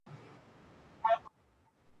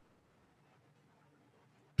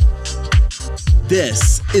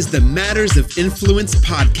This is the Matters of Influence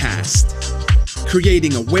podcast,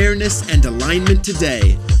 creating awareness and alignment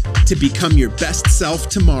today to become your best self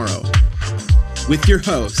tomorrow. With your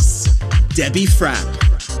hosts, Debbie Frapp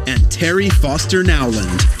and Terry Foster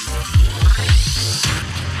Nowland.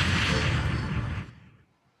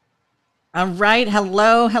 All right.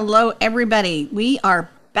 Hello, everybody. We are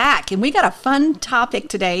back, and we got a fun topic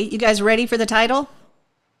today. You guys ready for the title?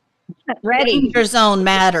 Ready. Danger Zone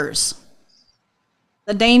Matters.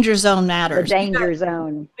 The Danger Zone Matters. The Danger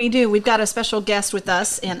Zone. We do. We've got a special guest with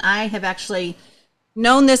us, and I have actually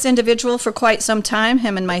known this individual for quite some time.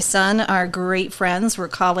 Him and my son are great friends. We're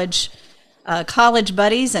college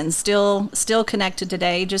buddies and still connected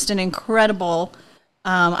today. Just an incredible,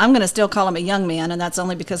 I'm going to still call him a young man, and that's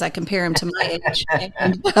only because I compare him to my age.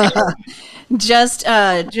 And, just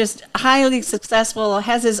highly successful,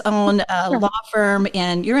 has his own law firm,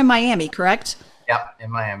 and you're in Miami, correct? Yep, in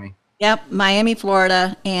Miami. Yep, Miami,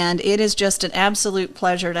 Florida, and it is just an absolute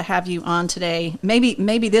pleasure to have you on today. Maybe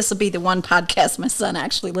this will be the one podcast my son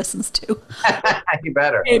actually listens to. You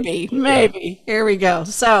better. Maybe. Here we go.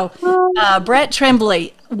 So, Brett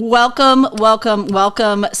Tremblay, welcome.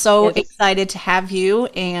 So excited to have you,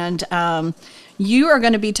 and you are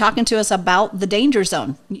going to be talking to us about the Danger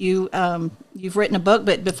Zone. You've written a book,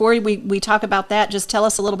 but before we talk about that, just tell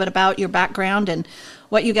us a little bit about your background and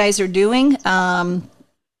what you guys are doing.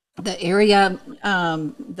 The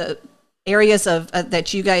areas of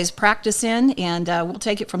that you guys practice in, and we'll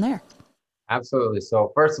take it from there. Absolutely.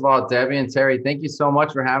 So first of all, Debbie and Terry, thank you so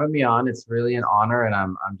much for having me on. It's really an honor, and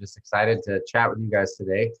I'm just excited to chat with you guys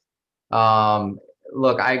today.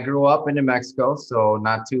 Look, I grew up in New Mexico, so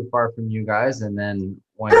not too far from you guys, and then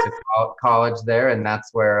went to college there, and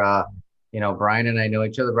that's where Brian and I know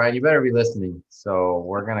each other. Brian, you better be listening. So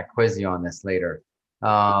we're gonna quiz you on this later.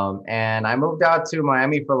 And I moved out to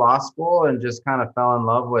Miami for law school and just kind of fell in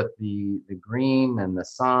love with the green and the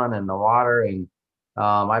sun and the water. And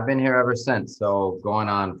I've been here ever since. So going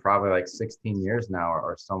on probably like 16 years now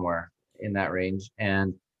or somewhere in that range.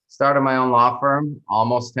 And started my own law firm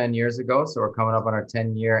almost 10 years ago. So we're coming up on our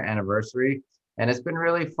 10-year anniversary. And it's been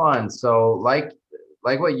really fun. So like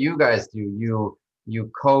what you guys do,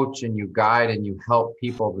 you coach and you guide and you help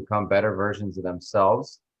people become better versions of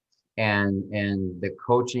themselves. And the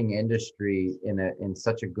coaching industry in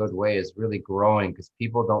such a good way is really growing because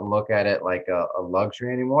people don't look at it like a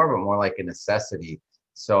luxury anymore, but more like a necessity.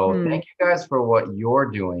 So thank you guys for what you're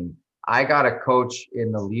doing. I got a coach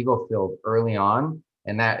in the legal field early on,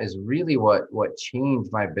 and that is really what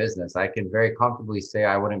changed my business. I can very comfortably say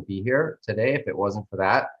I wouldn't be here today if it wasn't for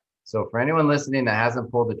that. So for anyone listening that hasn't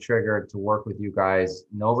pulled the trigger to work with you guys,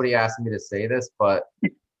 nobody asked me to say this, but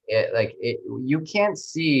you can't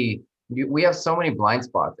see. We have so many blind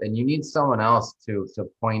spots, and you need someone else to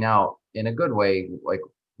point out in a good way, like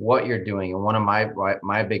what you're doing. And one of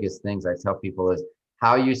my biggest things I tell people is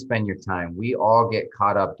how you spend your time. We all get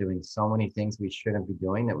caught up doing so many things we shouldn't be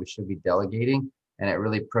doing that we should be delegating, and it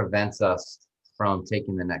really prevents us from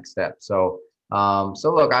taking the next step. So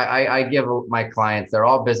look, I give my clients, they're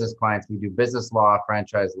all business clients. We do business law,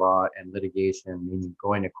 franchise law, and litigation, meaning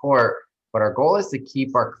going to court. But our goal is to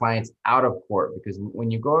keep our clients out of court, because when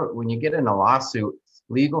you get in a lawsuit,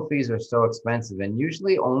 legal fees are so expensive, and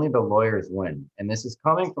usually only the lawyers win. And this is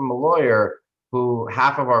coming from a lawyer who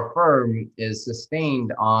half of our firm is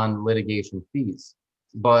sustained on litigation fees.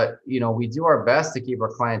 But we do our best to keep our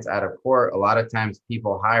clients out of court. A lot of times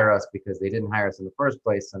people hire us because they didn't hire us in the first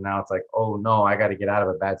place. So now it's like, oh no, I got to get out of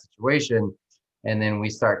a bad situation. And then we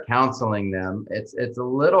start counseling them. It's a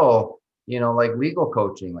little like legal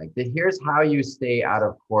coaching, like here's how you stay out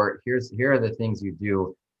of court. Here are the things you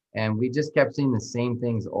do. And we just kept seeing the same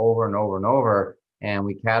things over and over and over. And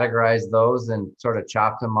we categorized those and sort of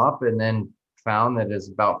chopped them up, and then found that there's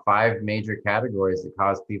about 5 major categories that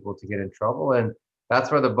cause people to get in trouble. And that's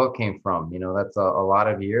where the book came from. That's a lot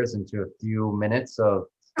of years into a few minutes of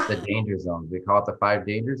the danger zones. We call it the 5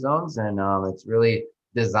 danger zones. And it's really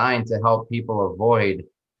designed to help people avoid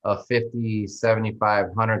a $50,000,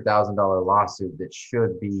 $75,000, $100,000 lawsuit that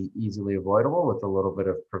should be easily avoidable with a little bit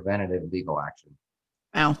of preventative legal action.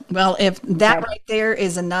 Wow. Well, if that right there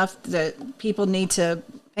is enough, that people need to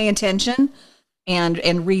pay attention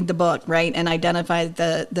and read the book, right? And identify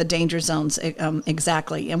the danger zones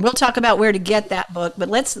exactly. And we'll talk about where to get that book, but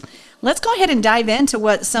let's go ahead and dive into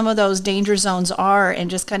what some of those danger zones are and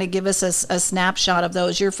just kind of give us a snapshot of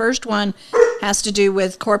those. Your first one has to do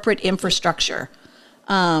with corporate infrastructure.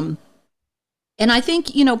 And And I think,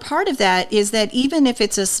 part of that is that even if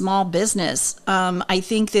it's a small business, I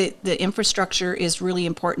think that the infrastructure is really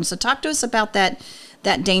important. So talk to us about that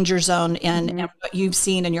danger zone and what you've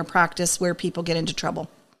seen in your practice where people get into trouble.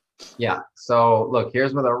 Yeah. So look,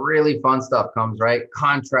 here's where the really fun stuff comes, right?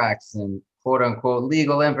 Contracts and quote unquote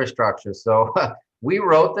legal infrastructure. So we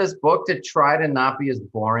wrote this book to try to not be as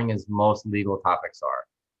boring as most legal topics are.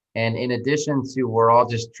 And in addition to, we're all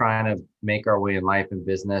just trying to make our way in life and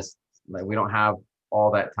business. Like, we don't have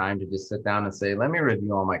all that time to just sit down and say, let me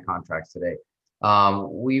review all my contracts today.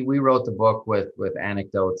 We wrote the book with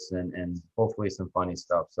anecdotes and hopefully some funny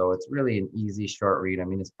stuff. So it's really an easy, short read. I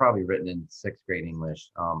mean, it's probably written in 6th grade English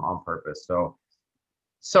on purpose.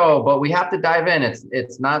 But we have to dive in.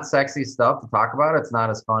 It's not sexy stuff to talk about. It's not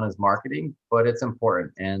as fun as marketing, but it's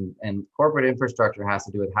important. And corporate infrastructure has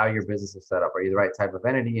to do with how your business is set up. Are you the right type of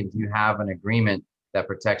entity? And do you have an agreement that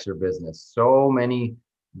protects your business? So many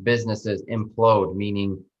businesses implode,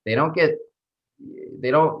 meaning you don't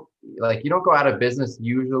go out of business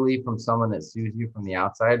usually from someone that sues you from the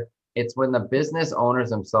outside. It's when the business owners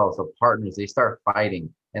themselves, the partners, they start fighting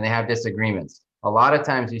and they have disagreements. A lot of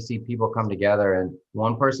times you see people come together and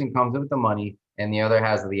one person comes with the money and the other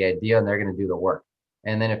has the idea and they're going to do the work.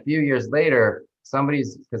 And then a few years later,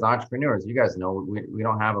 because entrepreneurs, you guys know, we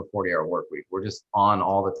don't have a 40-hour work week. We're just on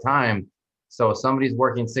all the time. So somebody's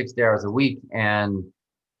working 60 hours a week and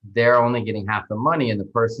they're only getting half the money, and the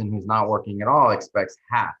person who's not working at all expects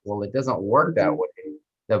half. Well, it doesn't work that way.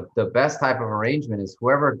 The best type of arrangement is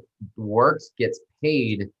whoever works gets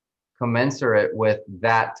paid commensurate with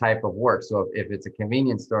that type of work. So if it's a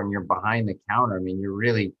convenience store and you're behind the counter, I mean,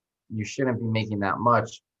 you shouldn't be making that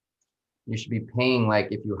much. You should be paying like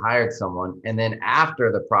if you hired someone, and then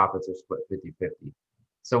after the profits are split 50-50.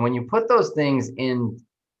 So when you put those things in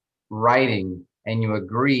writing and you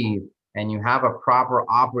agree and you have a proper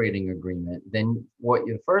operating agreement, then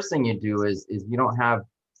the first thing you do is you don't have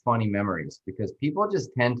funny memories, because people just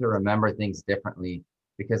tend to remember things differently,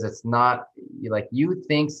 because it's not like you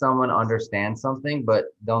think someone understands something, but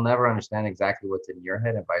they'll never understand exactly what's in your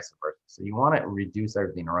head and vice versa. So you want to reduce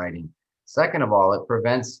everything in writing. Second of all, it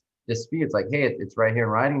prevents disputes. Like, hey, it's right here in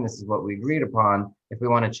writing. This is what we agreed upon. If we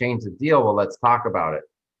want to change the deal, well, let's talk about it.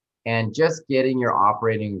 And just getting your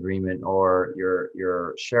operating agreement or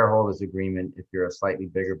your shareholders agreement, if you're a slightly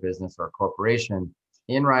bigger business or corporation,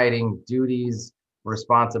 in writing, duties,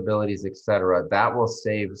 responsibilities, etc., that will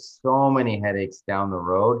save so many headaches down the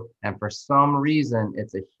road. And for some reason,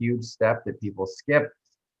 it's a huge step that people skip.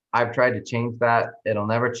 I've tried to change that. It'll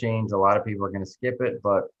never change. A lot of people are going to skip it,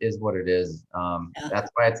 but is what it is.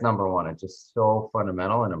 That's why it's number one. It's just so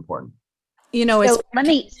fundamental and important.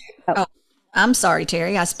 I'm sorry,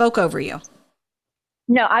 Terry, I spoke over you.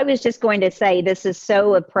 No, I was just going to say this is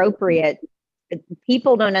so appropriate.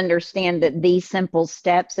 People don't understand that these simple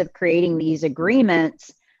steps of creating these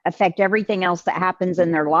agreements affect everything else that happens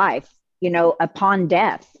in their life, upon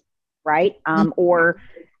death, right? Or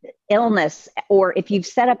illness, or if you've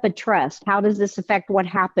set up a trust, how does this affect what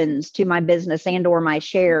happens to my business and or my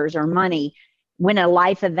shares or money when a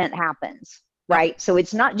life event happens? Right. So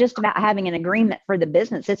it's not just about having an agreement for the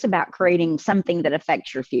business. It's about creating something that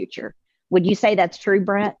affects your future. Would you say that's true,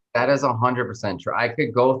 Brett? That is 100% true. I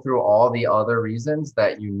could go through all the other reasons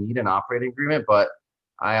that you need an operating agreement, but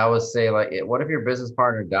I always say, like, what if your business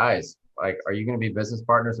partner dies? Like, are you going to be business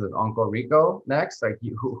partners with Uncle Rico next? Like,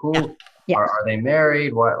 are they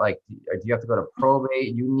married? What, like, do you have to go to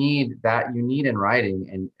probate? You need in writing.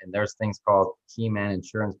 And there's things called key man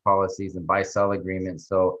insurance policies and buy-sell agreements.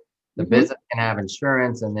 So the business can have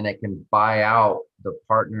insurance, and then it can buy out the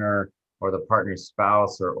partner or the partner's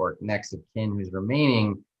spouse or next of kin who's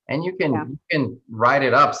remaining, and you can write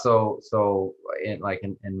it up. So in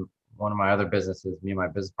one of my other businesses, me and my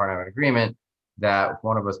business partner have an agreement that if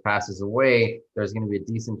one of us passes away, there's going to be a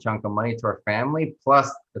decent chunk of money to our family, plus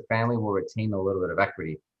the family will retain a little bit of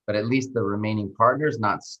equity. But at least the remaining partner's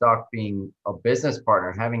not stuck being a business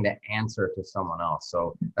partner, having to answer to someone else.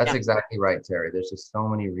 So that's exactly right, Terry. There's just so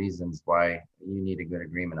many reasons why you need a good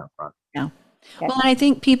agreement up front. Yeah. Well, and I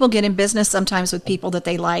think people get in business sometimes with people that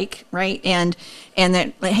they like, right? And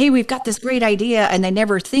then, like, hey, we've got this great idea, and they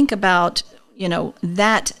never think about,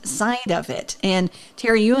 that side of it. And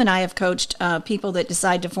Terry, you and I have coached people that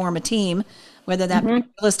decide to form a team, whether that be a real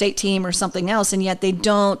estate team or something else, and yet they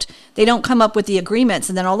don't come up with the agreements,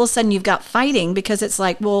 and then all of a sudden you've got fighting because it's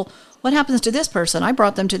like, well, what happens to this person? I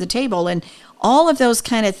brought them to the table, and all of those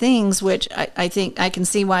kind of things, which I think I can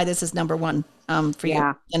see why this is number one for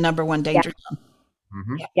you, the number one danger zone.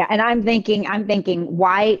 Yeah, and I'm thinking,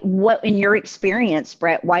 what in your experience,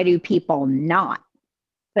 Brett, why do people not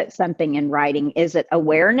put something in writing? Is it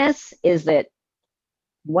awareness? Is it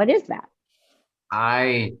What is that?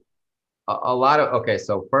 A lot of, okay,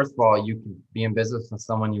 so first of all, you can be in business with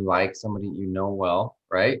someone you like, somebody you know well,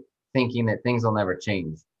 right? Thinking that things will never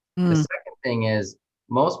change. The Mm. second thing is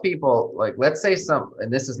most people, like, let's say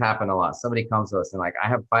and this has happened a lot. Somebody comes to us and like, I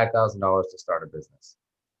have $5,000 to start a business.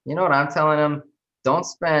 You know what I'm telling them? Don't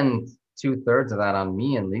spend 2/3 of that on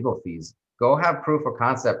me and legal fees. Go have proof of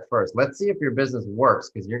concept first. Let's see if your business works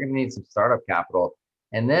because you're going to need some startup capital.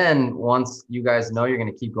 And then once you guys know you're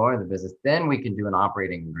going to keep going with the business, then we can do an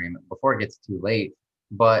operating agreement before it gets too late.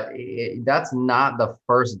 But that's not the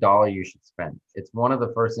first dollar you should spend. It's one of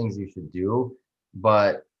the first things you should do.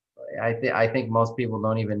 But I think most people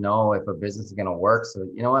don't even know if a business is going to work. So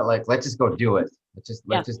you know what? Like, let's just go do it.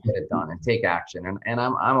 Yeah. Let's just get it done and take action. And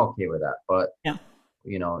I'm okay with that. But Yeah.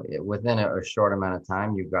 within a short amount of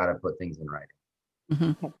time, you've got to put things in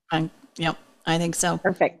writing. Yep. I think so.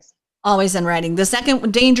 Perfect. Always in writing. The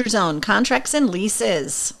second danger zone, contracts and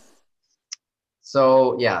leases.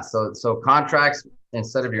 So yeah, so contracts,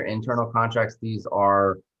 instead of your internal contracts, these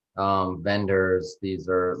are vendors, these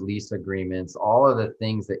are lease agreements, all of the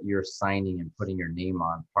things that you're signing and putting your name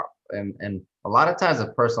on. And a lot of times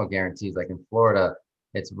with personal guarantees, like in Florida,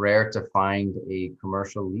 it's rare to find a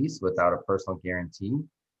commercial lease without a personal guarantee.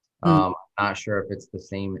 Not sure if it's the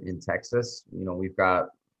same in Texas. We've got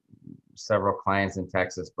several clients in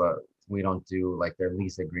Texas, but we don't do like their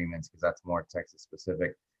lease agreements because that's more Texas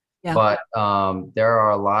specific. Yeah. But there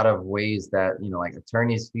are a lot of ways that, like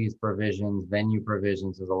attorney's fees provisions, venue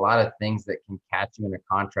provisions, there's a lot of things that can catch you in a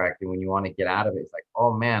contract. And when you want to get out of it, it's like,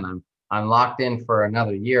 oh man, I'm locked in for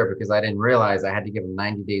another year because I didn't realize I had to give them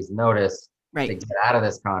 90 days notice to get out of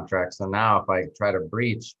this contract. So now if I try to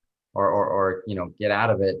breach or get out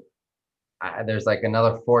of it, there's like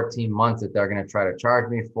another 14 months that they're going to try to charge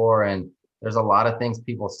me for. And there's a lot of things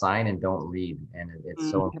people sign and don't read. And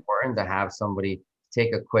it's so important to have somebody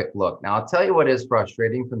take a quick look. Now, I'll tell you what is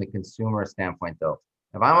frustrating from the consumer standpoint, though.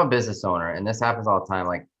 If I'm a business owner, and this happens all the time,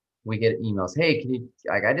 like we get emails, hey, can you,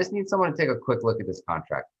 like, I just need someone to take a quick look at this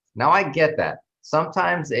contract. Now, I get that.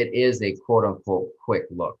 Sometimes it is a quote unquote quick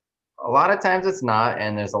look. A lot of times it's not,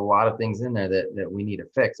 and there's a lot of things in there that we need to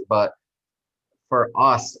fix. But for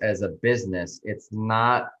us as a business, it's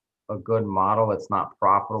not a good model. It's not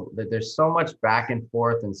profitable. There's so much back and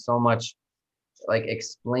forth and so much like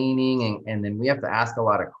explaining, and then we have to ask a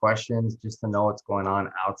lot of questions just to know what's going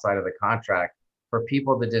on outside of the contract for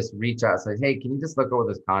people to just reach out and say, hey, can you just look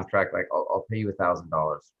over this contract? Like I'll pay you $1,000,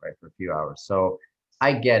 right, for a few hours. So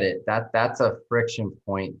I get it. That's a friction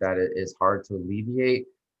point that it is hard to alleviate.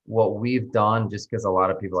 What we've done, just because a lot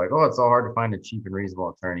of people are like, oh, it's so hard to find a cheap and reasonable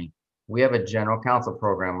attorney. We have a general counsel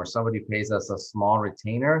program where somebody pays us a small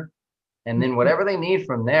retainer, and then whatever they need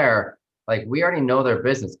from there, like we already know their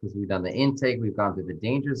business because we've done the intake, we've gone through the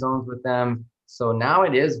danger zones with them. So now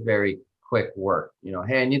it is very quick work.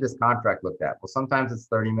 Hey, I need this contract looked at. Well, sometimes it's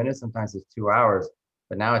 30 minutes, sometimes it's 2 hours,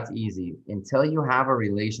 but now it's easy. Until you have a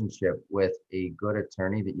relationship with a good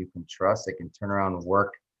attorney that you can trust, that can turn around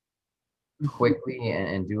work quickly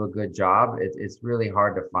and do a good job, it's really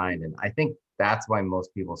hard to find. And I think that's why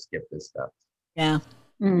most people skip this stuff. Yeah,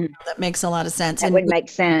 that makes a lot of sense. That would make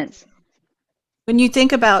sense. When you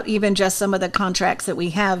think about even just some of the contracts that we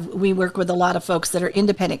have, we work with a lot of folks that are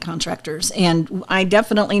independent contractors. And I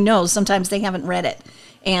definitely know sometimes they haven't read it.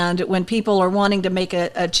 And when people are wanting to make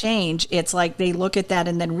a change, it's like they look at that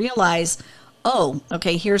and then realize, oh,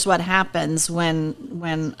 okay, here's what happens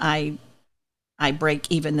when I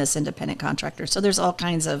break even this independent contractor. So there's all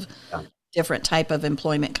kinds of different type of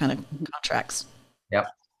employment kind of contracts. Yep.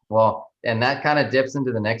 Well, and that kind of dips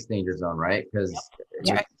into the next danger zone, right? Because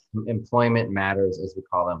employment matters, as we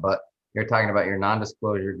call them, but you're talking about your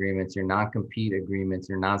non-disclosure agreements, your non-compete agreements,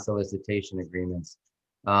 your non-solicitation agreements,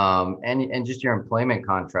 and just your employment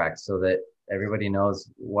contracts, so that everybody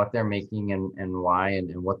knows what they're making and why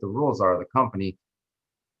and what the rules are of the company.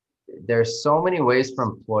 There's so many ways for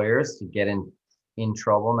employers to get in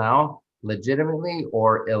trouble now, legitimately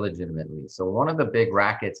or illegitimately. So one of the big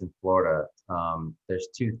rackets in Florida, there's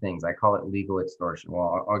two things. I call it legal extortion.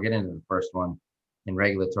 Well, I'll get into the first one in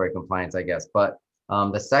regulatory compliance, I guess. But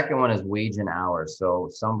the second one is wage and hours. So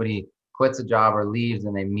somebody quits a job or leaves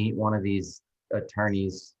and they meet one of these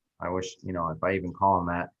attorneys. I wish, if I even call them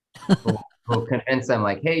that, who convince them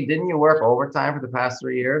like, hey, didn't you work overtime for the past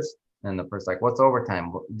 3 years? And the person's like, what's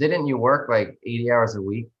overtime? Didn't you work like 80 hours a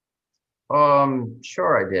week?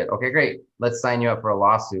 Sure I did. Okay, great. Let's sign you up for a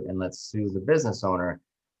lawsuit and let's sue the business owner.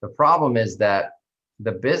 The problem is that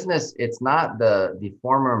the business, it's not the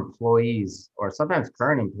former employees or sometimes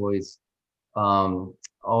current employees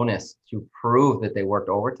onus to prove that they worked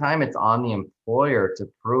overtime. It's on the employer to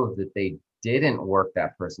prove that they didn't work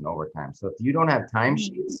that person overtime. So if you don't have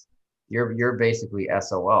timesheets, you're basically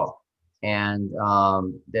SOL. And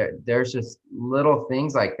there's just little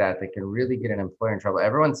things like that that can really get an employer in trouble.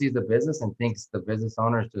 Everyone sees the business and thinks the business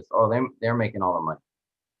owner is just, oh, they're making all the money.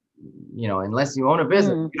 You know, unless you own a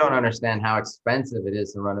business, you don't understand how expensive it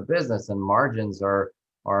is to run a business, and margins are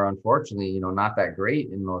unfortunately, you know, not that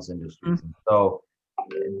great in most industries. So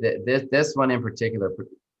this one in particular,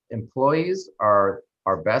 employees are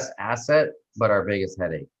our best asset, but our biggest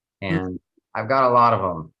headache. And I've got a lot of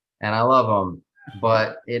them, and I love them,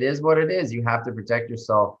 but it is what it is. You have to protect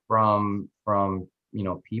yourself from you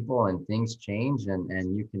know, people, and things change,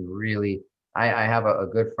 and you can really. I have a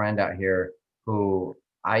good friend out here who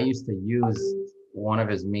I used to use one of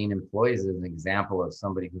his main employees as an example of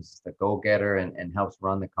somebody who's just a go-getter and helps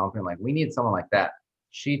run the company. Like, we need someone like that.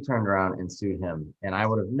 She turned around and sued him, and I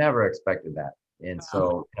would have never expected that. And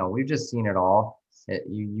so, you know, we've just seen it all.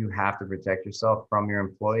 You have to protect yourself from your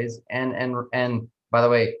employees, and by the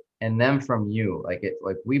way, and them from you. Like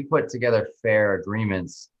we put together fair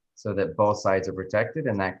agreements so that both sides are protected,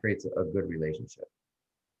 and that creates a good relationship.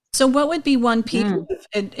 So what would be one piece of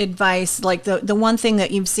advice, like the one thing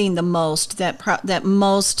that you've seen the most, that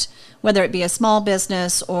most, whether it be a small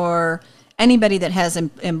business or anybody that has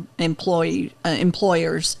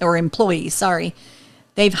employers or employees, sorry,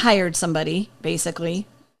 they've hired somebody, basically.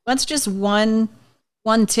 What's just one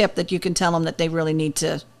tip that you can tell them that they really need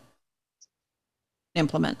to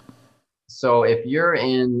implement? So if you're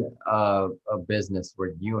in a business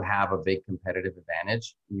where you have a big competitive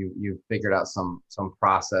advantage, you've figured out some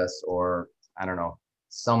process, or I don't know,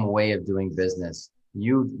 some way of doing business,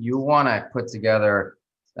 you want to put together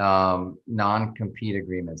non-compete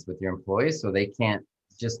agreements with your employees, so they can't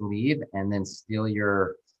just leave and then steal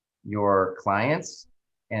your clients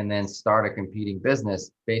and then start a competing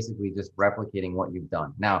business, basically just replicating what you've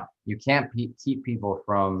done. Now, you can't keep people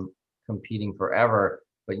from competing forever,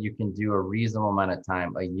 but you can do a reasonable amount of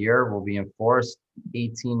time. A year will be enforced.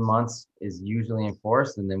 18 months is usually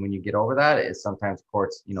enforced. And then when you get over that, it's sometimes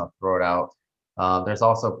courts, you know, throw it out. There's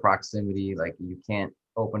also proximity, like you can't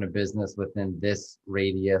open a business within this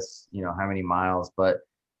radius, you know, how many miles, but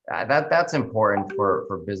that's important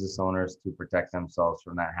for business owners to protect themselves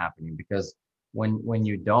from that happening, because when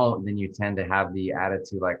you don't, then you tend to have the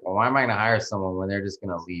attitude like, well, why am I going to hire someone when they're just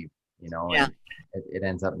going to leave, you know? Yeah. And it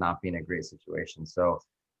ends up not being a great situation. So,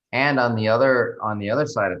 and on the other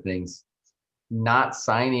side of things, not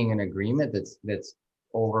signing an agreement that's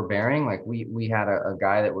overbearing. Like we had a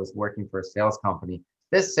guy that was working for a sales company.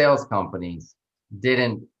 This sales company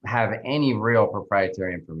didn't have any real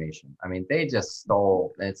proprietary information. I mean, they just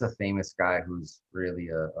stole. It's a famous guy who's really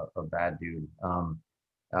a bad dude.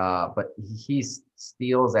 But he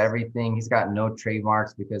steals everything. He's got no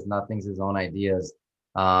trademarks because nothing's his own ideas.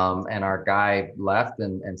 And our guy left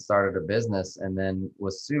and started a business, and then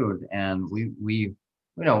was sued. And we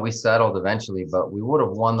settled eventually, but we would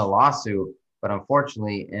have won the lawsuit. But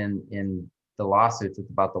unfortunately, in the lawsuits,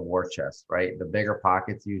 it's about the war chest, right? The bigger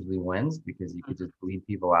pockets usually wins, because you could just bleed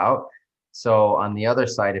people out. So on the other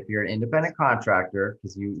side, if you're an independent contractor,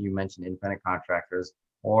 because you mentioned independent contractors,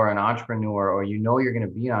 or an entrepreneur, or you know you're going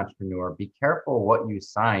to be an entrepreneur, be careful what you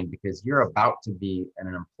sign, because you're about to be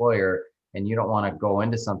an employer, and you don't want to go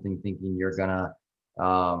into something thinking you're going to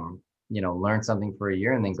learn something for a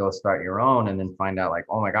year and then go start your own, and then find out like,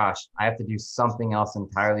 oh my gosh, I have to do something else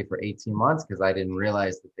entirely for 18 months because I didn't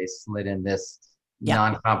realize that they slid in this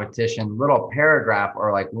non-competition little paragraph,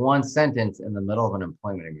 or like one sentence in the middle of an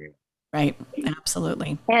employment agreement. Right.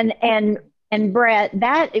 Absolutely. And Brett,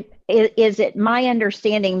 that is it my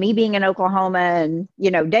understanding, me being in Oklahoma and,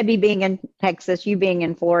 you know, Debbie being in Texas, you being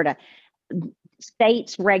in Florida,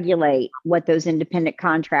 states regulate what those independent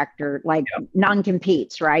contractor, like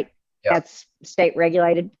non-competes, right? Yep. That's state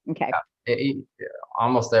regulated. Okay.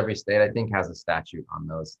 Almost every state, I think, has a statute on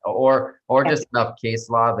those, or just enough case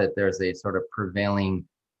law that there's a sort of prevailing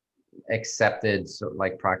accepted, so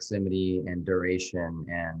like proximity and duration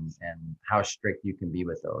and how strict you can be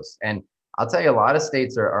with those. And I'll tell you, a lot of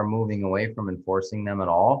states are moving away from enforcing them at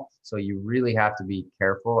all. So you really have to be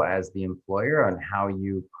careful as the employer on how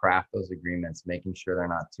you craft those agreements, making sure they're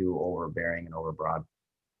not too overbearing and overbroad.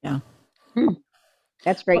 Yeah.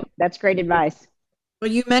 That's great. That's great advice. Well,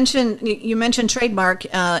 you mentioned trademark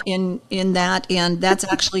in that, and that's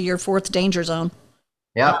actually your fourth danger zone.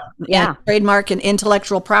 Yeah. Yeah. Trademark and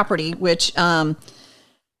intellectual property, which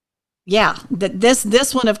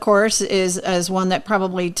this one, of course, is one that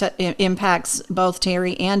probably impacts both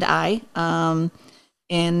Terry and I.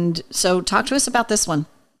 And so talk to us about this one.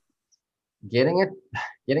 Getting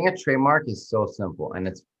a trademark is so simple, and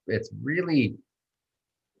it's really,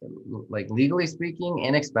 like legally speaking,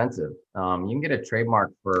 inexpensive. You can get a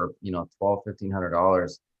trademark for, $1,200,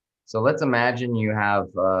 $1,500. So let's imagine you have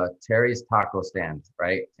Terry's taco stand,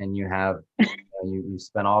 right? And you have, you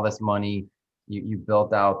spent all this money, you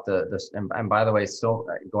built out and by the way, so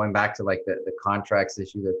going back to like the contracts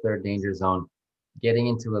issue, the third danger zone, getting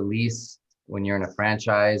into a lease when you're in a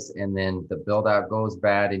franchise and then the build out goes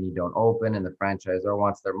bad and you don't open and the franchisor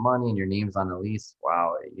wants their money and your name's on the lease.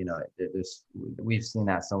 Wow. We've seen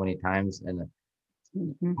that so many times, and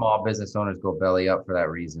small business owners go belly up for that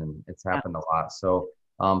reason. It's happened a lot. So,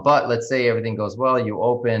 but let's say everything goes well, you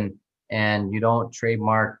open and you don't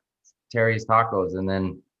trademark Terry's Tacos, and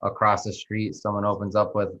then across the street, someone opens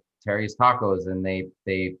up with Terry's Tacos and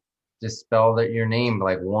they just spell your name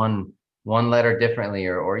like one letter differently,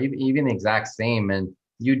 or even the exact same. And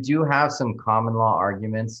you do have some common law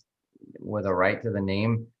arguments with a right to the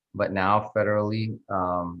name, but now federally,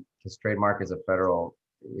 because trademark is a federal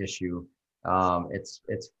issue,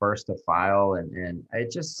 it's first to file, and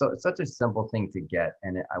it's just it's such a simple thing to get.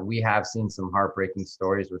 And we have seen some heartbreaking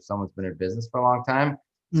stories where someone's been in business for a long time.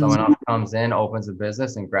 Someone else comes in, opens a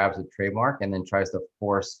business and grabs a trademark and then tries to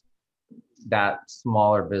force that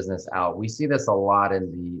smaller business out. We see this a lot in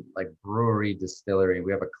the like brewery distillery.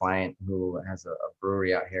 We have a client who has a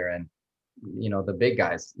brewery out here, and the big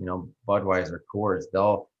guys, Budweiser, Coors,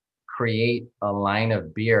 they'll create a line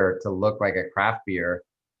of beer to look like a craft beer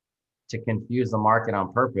to confuse the market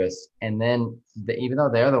on purpose. And then even though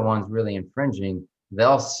they're the ones really infringing,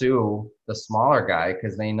 they'll sue the smaller guy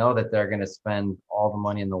because they know that they're going to spend all the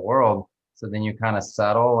money in the world. So then you kind of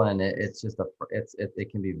settle, and it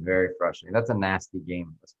can be very frustrating. That's a nasty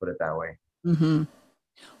game. Let's put it that way. Mm-hmm.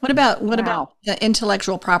 What about the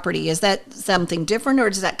intellectual property? Is that something different, or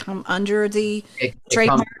does that come under the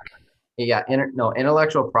trademark?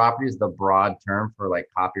 Intellectual property is the broad term for like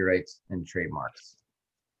copyrights and trademarks.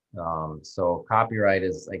 So copyright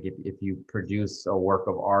is like if you produce a work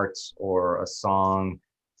of art or a song,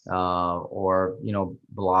 or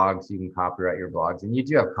blogs, you can copyright your blogs, and you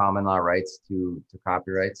do have common law rights to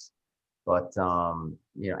copyrights, but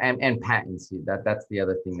and patents. That's the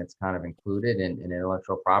other thing that's kind of included in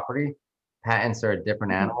intellectual property. Patents are a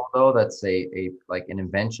different animal though. That's a like an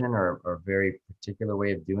invention or a very particular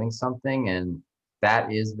way of doing something, and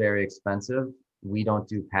that is very expensive. We don't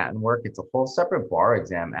do patent work. It's a whole separate bar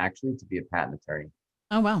exam actually to be a patent attorney.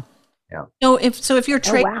 Oh wow. Yeah. So if you're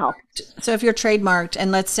trademarked,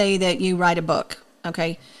 and let's say that you write a book,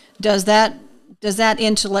 okay, does that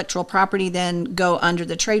intellectual property then go under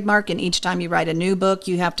the trademark, and each time you write a new book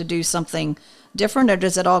you have to do something different, or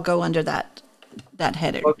does it all go under that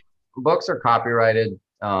heading? Books are copyrighted.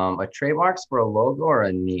 A trademark's for a logo or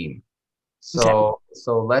a name. So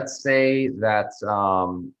let's say that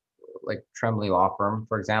like Tremblay Law Firm,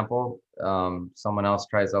 for example, someone else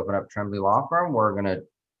tries to open up Tremblay Law Firm, we're gonna,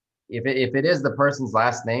 if it is the person's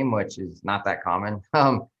last name, which is not that common,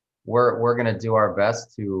 we're gonna do our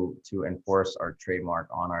best to enforce our trademark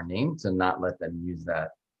on our name, to not let them use the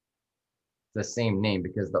same name,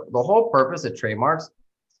 because the whole purpose of trademarks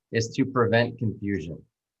is to prevent confusion.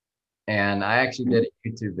 And I actually did a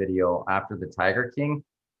YouTube video after the Tiger King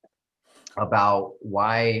about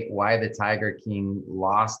why the Tiger King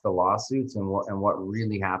lost the lawsuits and what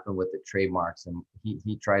really happened with the trademarks. And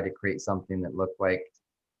he tried to create something that looked like,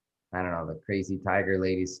 I don't know, the crazy tiger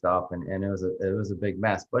lady stuff, and it was a big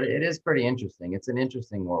mess. But it is pretty interesting. It's an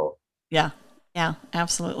interesting world. Yeah,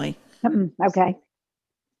 absolutely. Okay.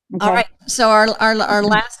 All right. So our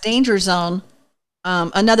last danger zone,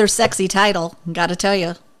 another sexy title. Gotta tell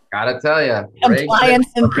you.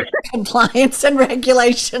 Compliance and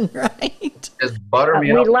regulation, right? Just butter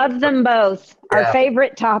me up. We love them both. Yeah. Our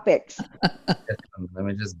favorite topics. Let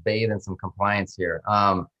me just bathe in some compliance here.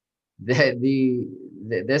 This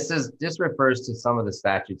refers to some of the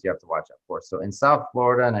statutes you have to watch out for. So in South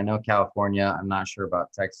Florida, and I know California, I'm not sure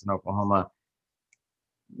about Texas and Oklahoma,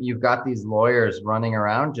 you've got these lawyers running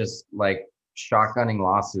around just like shotgunning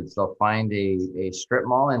lawsuits. They'll find a strip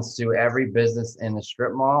mall and sue every business in the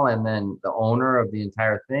strip mall, and then the owner of the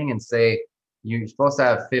entire thing, and say, you're supposed to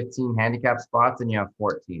have 15 handicap spots and you have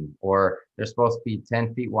 14, or they're supposed to be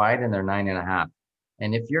 10 feet wide and they're 9.5.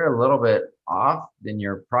 And if you're a little bit off, then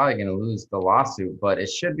you're probably going to lose the lawsuit, but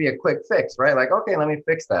it should be a quick fix, right? Like, okay, let me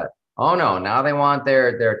fix that. Oh no, now they want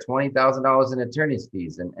their $20,000 in attorney's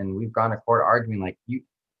fees. And we've gone to court arguing like,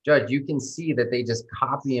 Judge, you can see that they just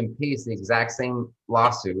copy and paste the exact same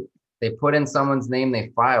lawsuit. They put in someone's name,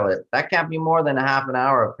 they file it. That can't be more than a half an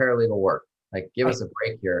hour of paralegal work. Like, give us a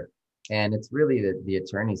break here. And it's really the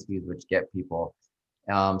attorney's fees which get people.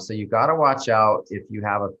 So you got to watch out if you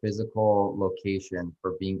have a physical location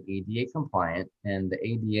for being ADA compliant. And the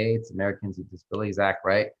ADA, it's Americans with Disabilities Act,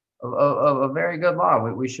 right? A very good law.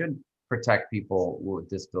 We should protect people with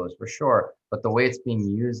disabilities for sure. But the way it's being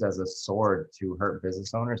used as a sword to hurt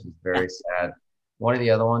business owners is very sad. One of the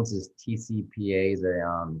other ones is TCPA,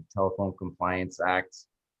 the Telephone Compliance Act.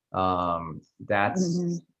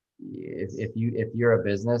 That's if you're a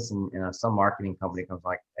business and some marketing company comes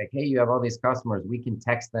like, hey, you have all these customers, we can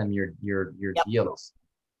text them your deals.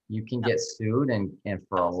 You can get sued and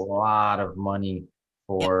for a lot of money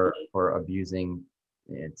for abusing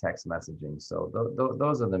text messaging. So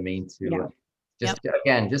those are the main two.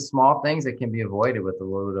 Again, just small things that can be avoided with a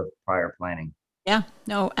little bit of prior planning. Yeah,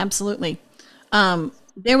 no, absolutely.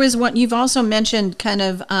 There was one, you've also mentioned kind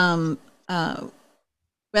of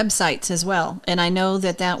websites as well. And I know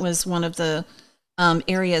that was one of the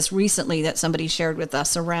areas recently that somebody shared with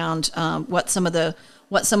us around what some of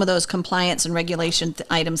those compliance and regulation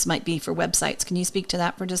items might be for websites. Can you speak to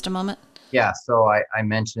that for just a moment? Yeah, so I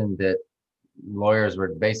mentioned that lawyers were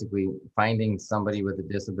basically finding somebody with a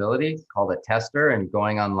disability called a tester and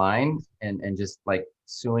going online and just like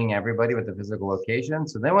suing everybody with a physical location.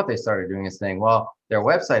 So then what they started doing is saying, well, their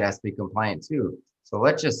website has to be compliant too. So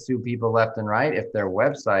let's just sue people left and right if their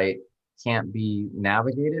website can't be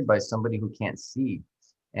navigated by somebody who can't see.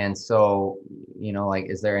 And so, like,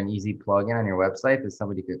 is there an easy plugin on your website that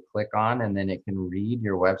somebody could click on and then it can read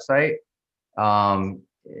your website?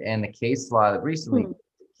 And the case law that recently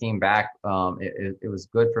came back, it was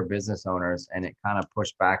good for business owners, and it kind of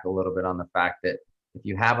pushed back a little bit on the fact that if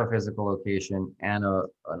you have a physical location and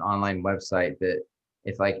an online website, that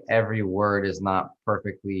if like every word is not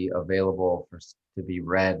perfectly available to be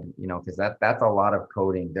read, because that's a lot of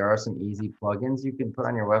coding. There are some easy plugins you can put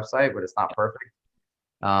on your website, but it's not perfect.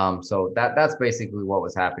 So that's basically what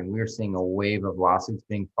was happening. We were seeing a wave of lawsuits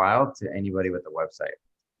being filed to anybody with a website.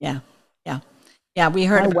 Yeah. We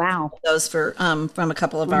heard about those from a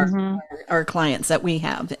couple of our clients that we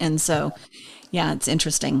have. And so, yeah, it's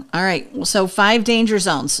interesting. All right. So 5 danger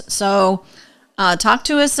zones. So talk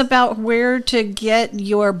to us about where to get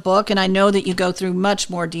your book. And I know that you go through much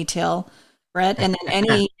more detail, Brett, and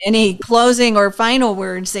then any closing or final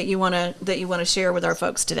words that you want to share with our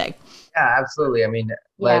folks today. Yeah, absolutely. I mean,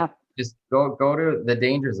 just go to the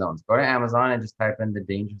danger zones, go to Amazon and just type in the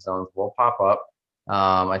danger zones. We'll pop up.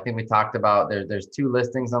 I think we talked about there's 2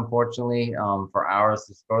 listings, unfortunately, for ours.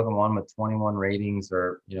 Just go to the one with 21 ratings,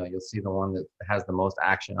 or, you'll see the one that has the most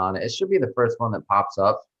action on it. It should be the first one that pops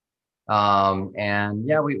up. And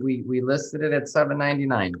yeah, we listed it at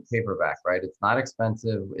 $7.99 paperback, right? It's not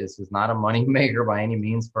expensive. This is not a money maker by any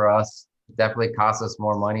means for us. It definitely costs us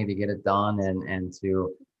more money to get it done and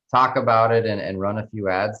to talk about it and run a few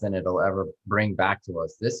ads than it'll ever bring back to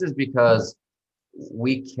us. This is because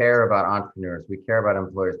we care about entrepreneurs. We care about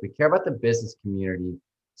employers. We care about the business community.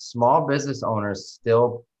 Small business owners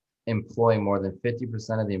still employ more than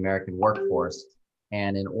 50% of the American workforce.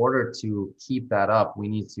 And in order to keep that up, we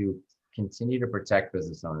need to continue to protect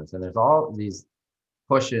business owners. And there's all these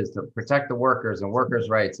pushes to protect the workers and workers'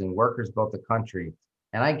 rights, and workers built the country.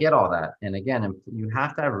 And I get all that. And again, you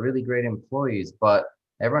have to have really great employees, but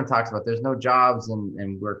everyone talks about there's no jobs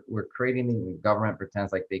and we're creating, the government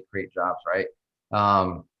pretends like they create jobs, right?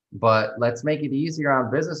 But let's make it easier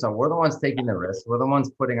on business. And we're the ones taking the risk. We're the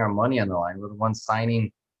ones putting our money on the line. We're the ones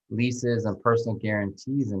signing leases and personal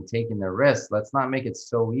guarantees and taking the risk. Let's not make it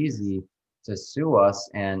so easy to sue us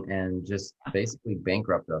and just basically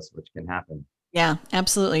bankrupt us, which can happen. Yeah,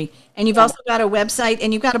 absolutely. And you've also got a website,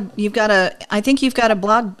 and I think you've got a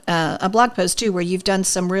blog post too, where you've done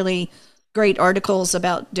some really great articles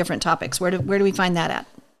about different topics. Where do we find that at?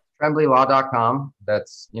 TremblayLaw.com.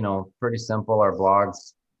 That's, pretty simple. Our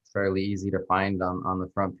blog's fairly easy to find on the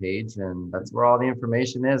front page, and that's where all the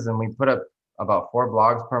information is. And we put up about 4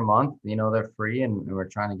 blogs per month. They're free, and we're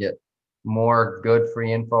trying to get more good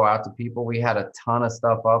free info out to people. We had a ton of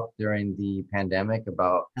stuff up during the pandemic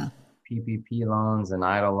about PPP loans and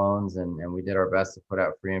EIDL loans, and we did our best to put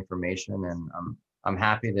out free information. And I'm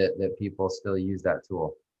happy that people still use that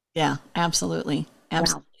tool. Yeah, absolutely.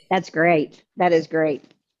 Wow, that's great. That is great.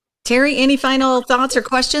 Terry, any final thoughts or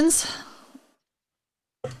questions?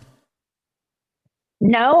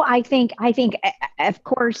 No, I think, of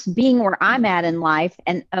course, being where I'm at in life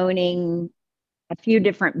and owning a few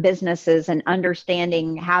different businesses and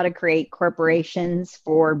understanding how to create corporations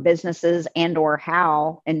for businesses and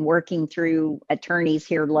working through attorneys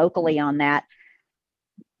here locally on that,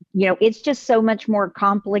 it's just so much more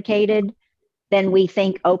complicated than we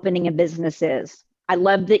think opening a business is. I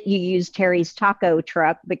love that you use Terry's taco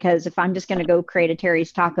truck, because if I'm just going to go create a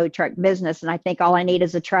Terry's taco truck business and I think all I need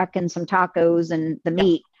is a truck and some tacos and the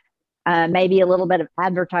meat, maybe a little bit of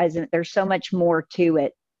advertisement, there's so much more to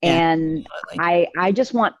it. Yeah, And absolutely. I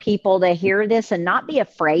just want people to hear this and not be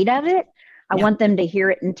afraid of it. I Yeah. want them to hear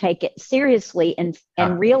it and take it seriously and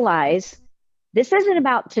realize this isn't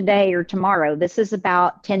about today or tomorrow. This is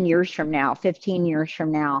about 10 years from now, 15 years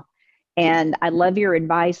from now. And I love your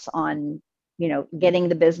advice on, getting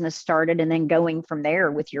the business started and then going from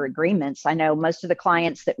there with your agreements. I know most of the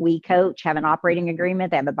clients that we coach have an operating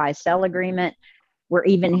agreement, they have a buy-sell agreement. We're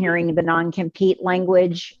even hearing the non-compete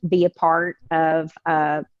language be a part of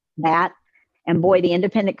that. And boy, the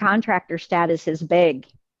independent contractor status is big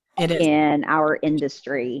It is. in our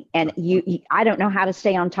industry. And I don't know how to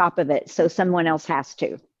stay on top of it. So someone else has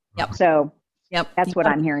to. Yep. So Yep. that's what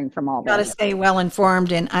I'm hearing from all Got to this. stay well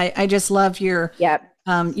informed. And I just love your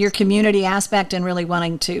community aspect and really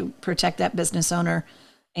wanting to protect that business owner.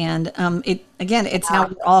 And it's how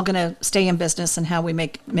we're all going to stay in business and how we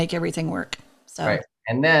make everything work. So Right.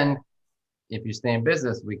 And then if you stay in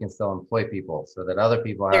business, we can still employ people so that other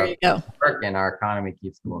people there have you go. work and our economy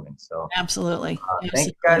keeps moving. So Absolutely. thank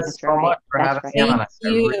you guys That's so right. much for That's having me on.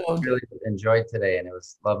 Thank I really enjoyed today, and it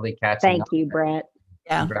was lovely catching up. Thank you, Brett.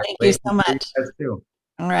 Yeah. Thank you so Congratulations to much. you guys too.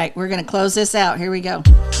 All right. We're going to close this out. Here we go.